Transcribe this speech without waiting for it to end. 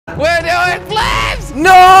We're doing flips!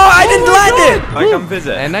 No, I didn't land it. I come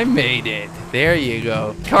visit. And I made it. There you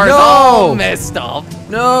go. Car's No. all messed up.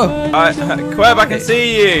 No. Queb, I can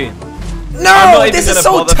see you. No, this is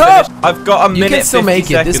so tough. I've got a minute. You can still make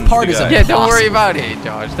it. This part is Yeah, don't worry about it,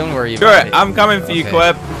 Josh. Don't worry about it. I'm coming for you,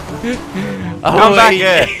 Queb. Oh, Come back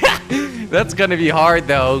here. That's gonna be hard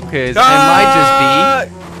though, because it might just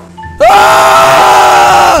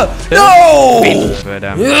Ah! No. be. But,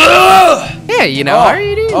 yeah, you know, how are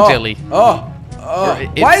you doing, Jilly?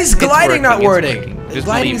 Why is gliding not working?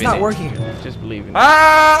 Gliding is not working. Just believe in it.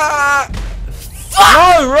 Ah!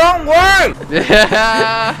 No, wrong way!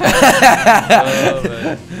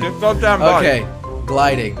 Good goddamn bike. Okay,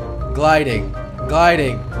 gliding.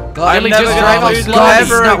 Jilly, just drive off slow.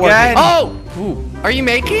 Ever again. Oh! Ooh. Are you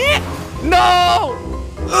making it? No!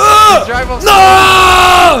 Drive off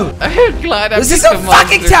No! Glad This is so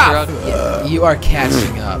fucking tough! You are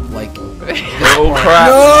catching up, like... Oh crap.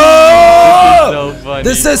 No! So funny.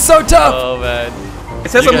 This is so tough! Oh man. It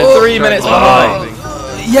says I'm You guys 3 tried minutes to- behind.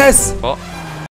 Yes! Oh.